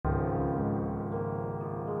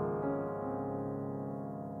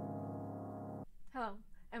Hello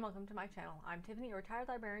and welcome to my channel. I'm Tiffany, a retired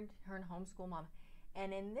librarian turned homeschool mom,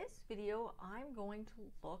 and in this video I'm going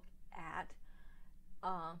to look at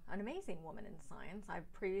an amazing woman in science.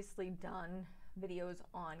 I've previously done videos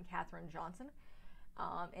on Katherine Johnson.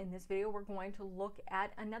 In this video we're going to look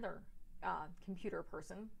at another computer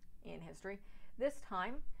person in history, this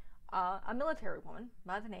time a military woman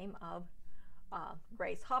by the name of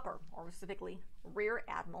Grace Hooper, or specifically Rear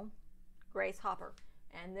Admiral Grace Hooper.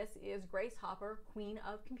 And this is Grace Hooper, Queen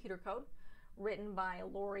of Computer Code, written by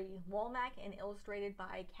Laurie Wallmark and illustrated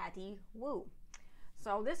by Katy.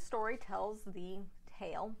 So this story tells the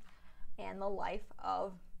tale and the life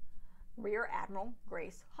of Rear Admiral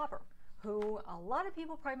Grace Hooper, who a lot of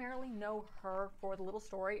people primarily know her for the little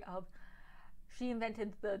story of she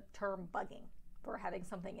invented the term bugging for having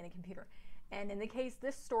something in a computer. And in the case,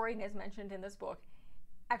 this story, as mentioned in this book,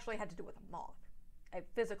 actually had to do with a moth. A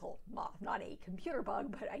physical moth, not a computer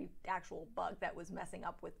bug, but an actual bug that was messing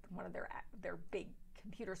up with one of their big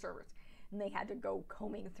computer servers, and they had to go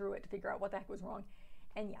combing through it to figure out what the heck was wrong.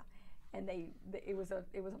 And yeah, and it was a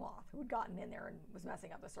moth who had gotten in there and was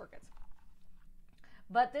messing up the circuits.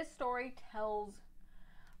 But this story tells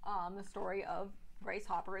the story of Grace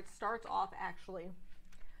Hooper. It starts off actually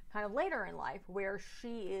kind of later in life, where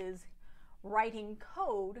she is writing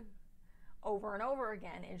code over and over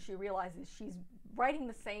again, and she realizes she's writing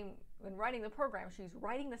the same, when writing the program, she's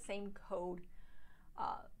writing the same code,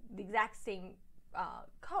 the exact same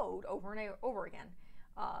code over and over again,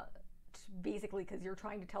 basically because you're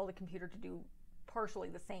trying to tell the computer to do partially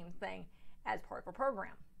the same thing as part of a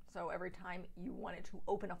program. So every time you wanted to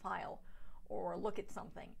open a file or look at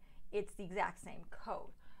something, it's the exact same code.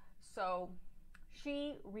 So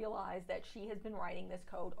she realized that she has been writing this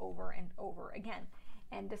code over and over again,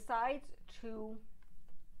 and decides to,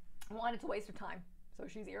 one, it's a waste of time, so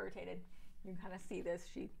she's irritated. You can kind of see this.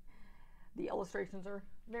 The illustrations are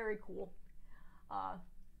very cool.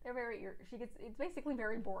 It's basically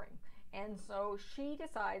very boring, and so she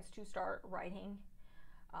decides to start writing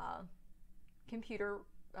computer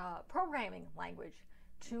programming language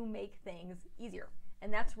to make things easier.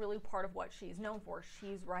 And that's really part of what she's known for.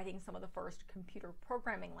 She's writing some of the first computer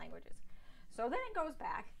programming languages. So then it goes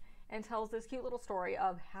back and tells this cute little story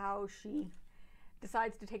of how she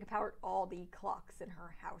decides to take apart all the clocks in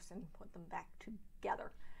her house and put them back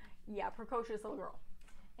together. Yeah, precocious little girl.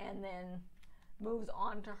 And then moves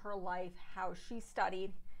on to her life, how she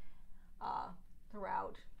studied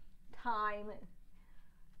throughout time.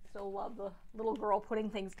 Still love the little girl putting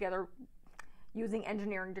things together using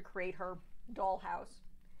engineering to create her dollhouse,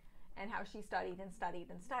 and how she studied and studied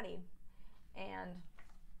and studied. And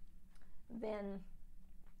then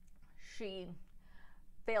she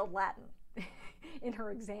failed Latin in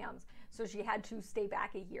her exams, so she had to stay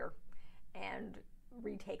back a year and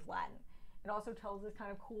retake Latin. It also tells this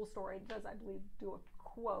kind of cool story. It does, I believe, do a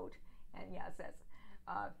quote, and yeah, it says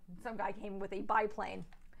some guy came with a biplane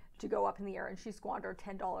to go up in the air, and she squandered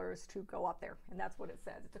 $10 to go up there, and that's what it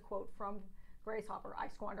says. It's a quote from Grace Hooper. I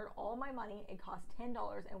squandered all my money. It cost $10,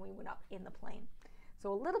 and we went up in the plane.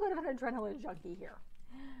 So a little bit of an adrenaline junkie here.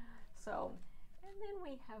 So, and then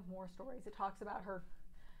we have more stories. It talks about her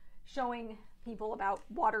showing people about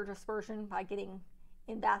water dispersion by getting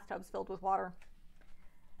in bathtubs filled with water,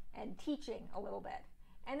 and teaching a little bit.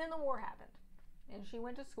 And then the war happened, and she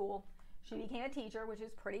went to school. She became a teacher, which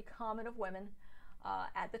is pretty common of women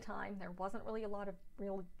at the time. There wasn't really a lot of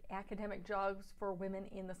real academic jobs for women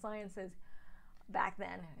in the sciences back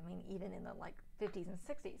then. I mean, even in the 50s and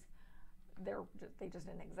 60s, they just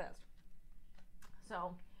didn't exist.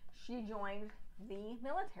 So she joined the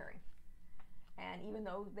military, and even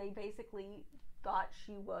though they basically thought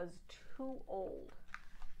she was too old,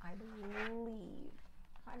 I believe,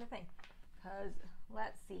 trying to think, because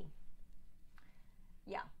let's see,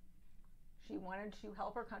 yeah, she wanted to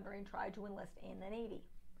help her country and tried to enlist in the Navy.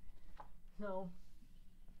 So,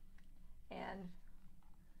 and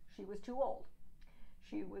she was too old.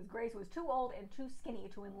 Grace was too old and too skinny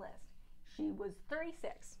to enlist. She was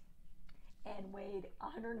 36 and weighed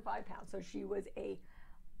 105 pounds. So she was a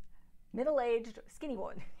middle-aged skinny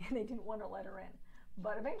woman, and they didn't want to let her in.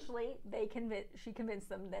 But eventually she convinced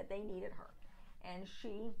them that they needed her. And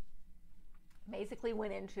she basically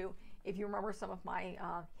went into, if you remember some of my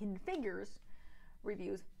Hidden Figures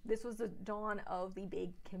reviews, this was the dawn of the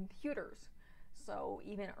big computers. So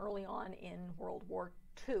even early on in World War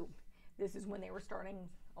II, this is when they were starting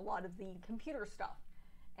a lot of the computer stuff.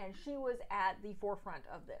 And she was at the forefront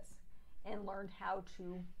of this and learned how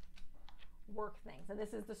to work things. And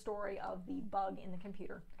this is the story of the bug in the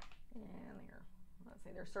computer. And let's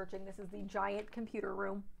say they're searching. This is the giant computer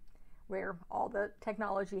room where all the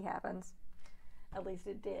technology happens. At least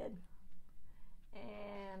it did.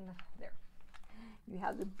 And there. You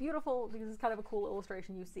have the beautiful, this is kind of a cool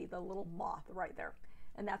illustration. You see the little moth right there.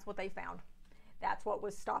 And that's what they found. That's what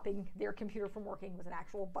was stopping their computer from working, was an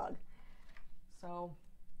actual bug. So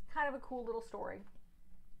kind of a cool little story.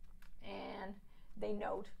 And they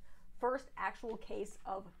note first actual case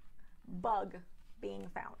of bug being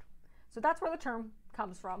found. So that's where the term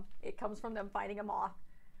comes from. It comes from them finding a moth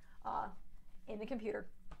in the computer,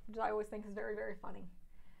 which I always think is very, very funny.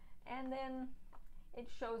 And then it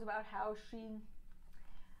shows about how she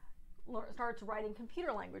starts writing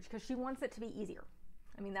computer language because she wants it to be easier.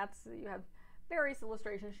 I mean, that's, you have various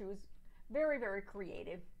illustrations. She was very, very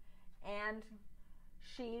creative, and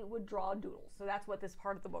she would draw doodles. So that's what this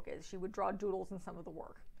part of the book is. She would draw doodles in some of the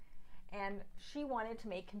work. And she wanted to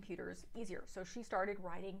make computers easier. So she started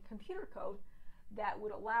writing computer code that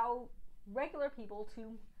would allow regular people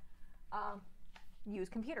to use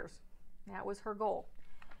computers. That was her goal.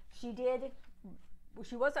 She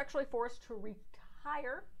was actually forced to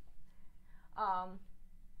retire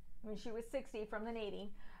when she was 60 from the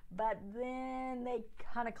Navy, but then they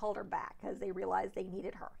kind of called her back because they realized they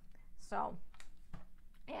needed her. So,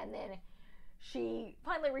 and then she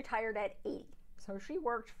finally retired at 80. So she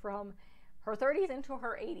worked from her 30s into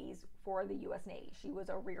her 80s for the U.S. Navy. She was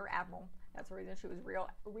a Rear Admiral. That's the reason she was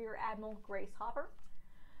Rear Admiral Grace Hooper.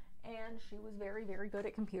 And she was very, very good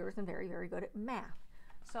at computers and very, very good at math.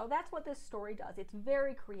 So that's what this story does. It's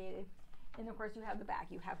very creative. And of course, you have the back.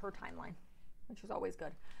 You have her timeline, which is always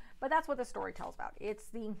good. But that's what the story tells about. It's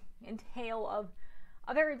the tale of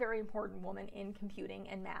a very, very important woman in computing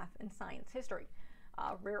and math and science history,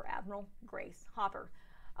 Rear Admiral Grace Hooper.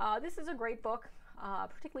 This is a great book,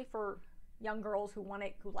 particularly for young girls who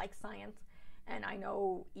like science. And I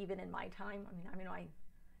know even in my time, I mean, my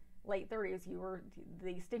late 30s,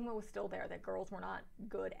 the stigma was still there that girls were not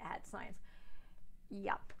good at science.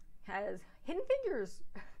 Yep, as Hidden Figures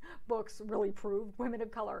books really proved, women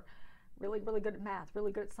of color really, really good at math,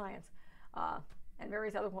 really good at science, and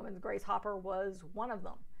various other women. Grace Hooper was one of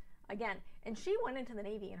them. Again, and she went into the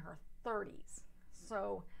Navy in her 30s.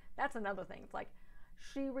 So that's another thing. It's like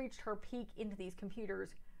she reached her peak into these computers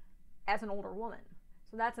as an older woman.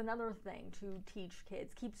 So that's another thing to teach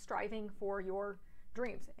kids. Keep striving for your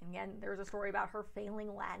dreams. And again, there's a story about her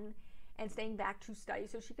failing Latin and staying back to study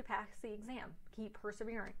so she could pass the exam. Keep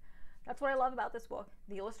persevering. That's what I love about this book.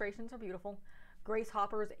 The illustrations are beautiful. Grace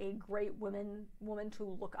Hooper is a great woman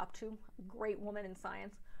to look up to. A great woman in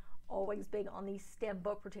science. Always big on the STEM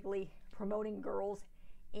book, particularly promoting girls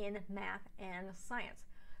in math and science.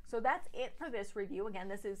 So that's it for this review. Again,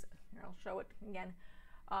 this is, I'll show it again.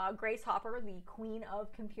 Grace Hooper, the queen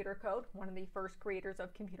of computer code, one of the first creators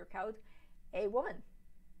of computer code, a woman,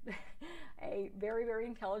 a very, very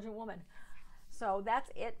intelligent woman. So that's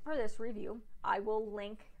it for this review. I will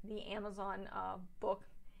link the Amazon book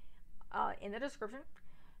in the description.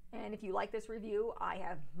 And if you like this review, I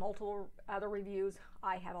have multiple other reviews.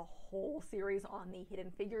 I have a whole series on the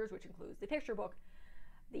Hidden Figures, which includes the picture book,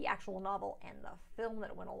 the actual novel, and the film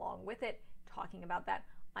that went along with it, talking about that.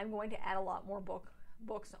 I'm going to add a lot more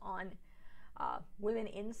books on women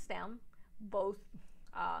in STEM, both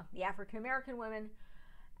the African American women,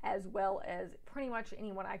 as well as pretty much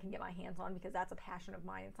anyone I can get my hands on, because that's a passion of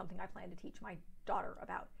mine and something I plan to teach my daughter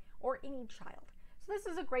about, or any child. So this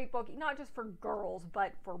is a great book, not just for girls,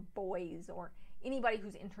 but for boys or anybody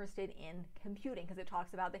who's interested in computing, because it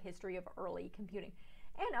talks about the history of early computing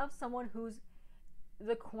and of someone who's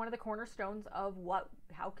one of the cornerstones of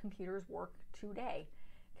how computers work today,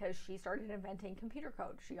 because she started inventing computer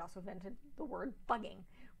code. She also invented the word bugging,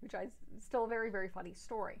 which is still a very, very funny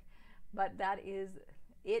story. But that is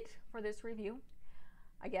it for this review.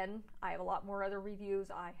 Again, I have a lot more other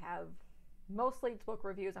reviews. I have mostly it's book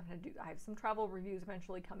reviews. I have some travel reviews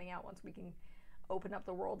eventually coming out once we can open up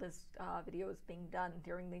the world. This video is being done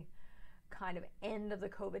during the kind of end of the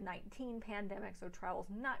COVID-19 pandemic, so travel's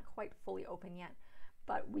not quite fully open yet,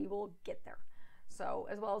 but we will get there. So,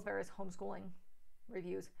 as well as various homeschooling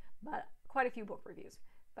reviews, but quite a few book reviews.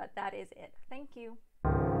 But that is it. Thank you.